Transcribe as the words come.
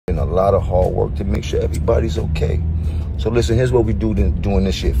a lot of hard work to make sure everybody's okay. So listen, here's what we do doing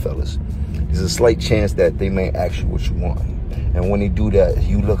this shit, fellas. There's a slight chance that they may ask you what you want. And when they do that,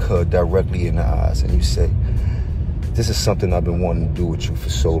 you look her directly in the eyes and you say, this is something I've been wanting to do with you for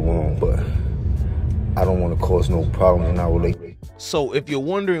so long, but I don't want to cause no problem in our relationship. So if you're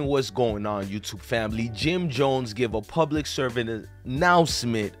wondering what's going on, YouTube family, Jim Jones give a public servant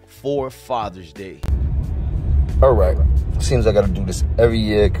announcement for Father's Day. All right, seems I got to do this every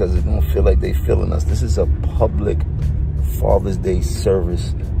year because it don't feel like they feeling us. This is a public Father's Day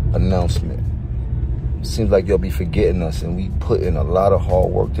service announcement. Seems like y'all be forgetting us, and we put in a lot of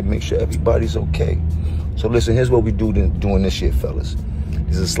hard work to make sure everybody's okay. So listen, here's what we do doing this shit, fellas.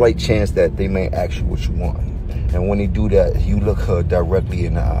 There's a slight chance that they may ask you what you want. And when they do that, you look her directly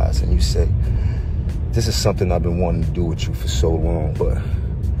in the eyes and you say, this is something I've been wanting to do with you for so long, but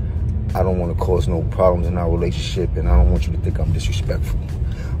I don't want to cause no problems in our relationship, and I don't want you to think I'm disrespectful.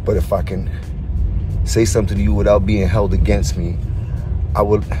 But if I can say something to you without being held against me, I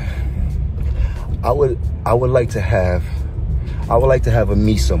would like to have a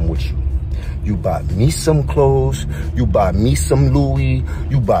me-some with you. You buy me some clothes, you buy me some Louis,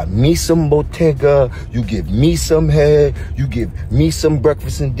 you buy me some Bottega, you give me some head, you give me some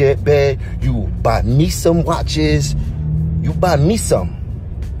breakfast in bed, you buy me some watches, you buy me some.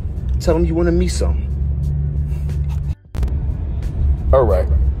 Tell them you want to me some. All right,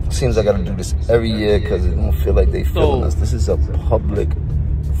 seems I got to do this every year because it don't feel like they feeling us. This is a public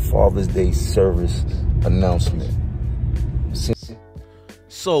Father's Day service announcement.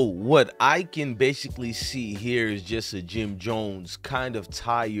 So what I can basically see here is just a Jim Jones kind of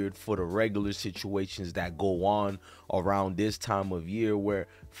tired for the regular situations that go on around this time of year, where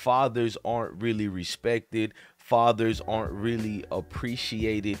fathers aren't really respected, fathers aren't really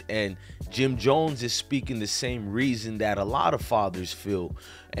appreciated, and Jim Jones is speaking the same reason that a lot of fathers feel.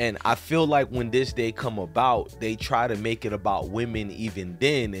 And I feel like when this day come about, they try to make it about women even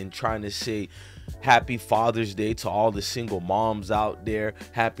then, and trying to say Happy Father's Day to all the single moms out there.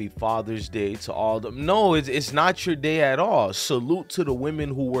 Happy Father's Day to all them. No, it's not your day at all. Salute to the women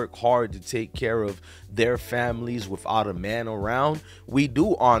who work hard to take care of their families without a man around. We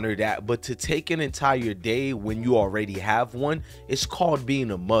do honor that, but to take an entire day when you already have one, it's called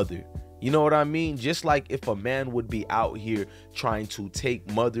being a mother. You know what I mean? Just like if a man would be out here trying to take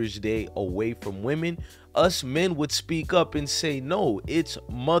Mother's Day away from women, us men would speak up and say, no, it's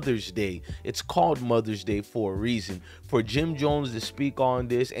Mother's Day. It's called Mother's Day for a reason. For Jim Jones to speak on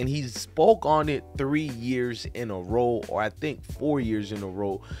this, and he spoke on it 3 years in a row, or I think 4 years in a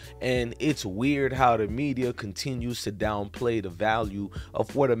row. And it's weird how the media continues to downplay the value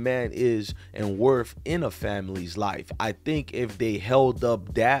of what a man is and worth in a family's life. I think if they held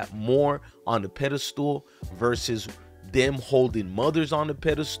up that more on the pedestal versus them holding mothers on the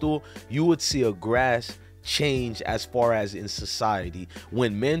pedestal, you would see a grass change as far as in society.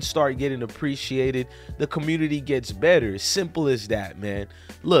 When men start getting appreciated, the community gets better. Simple as that, man.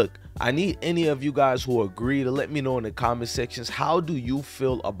 Look, I need any of you guys who agree to let me know in the comment sections, how do you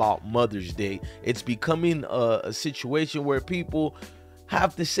feel about Mother's Day? It's becoming a situation where people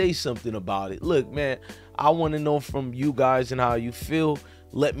have to say something about it. Look, man, I want to know from you guys and how you feel.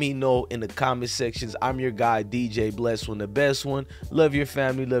 Let me know in the comment sections. I'm your guy, DJ Bless One, the best one. Love your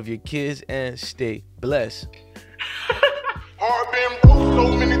family, love your kids, and stay blessed. I've been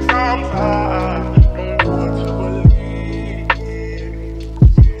so many times.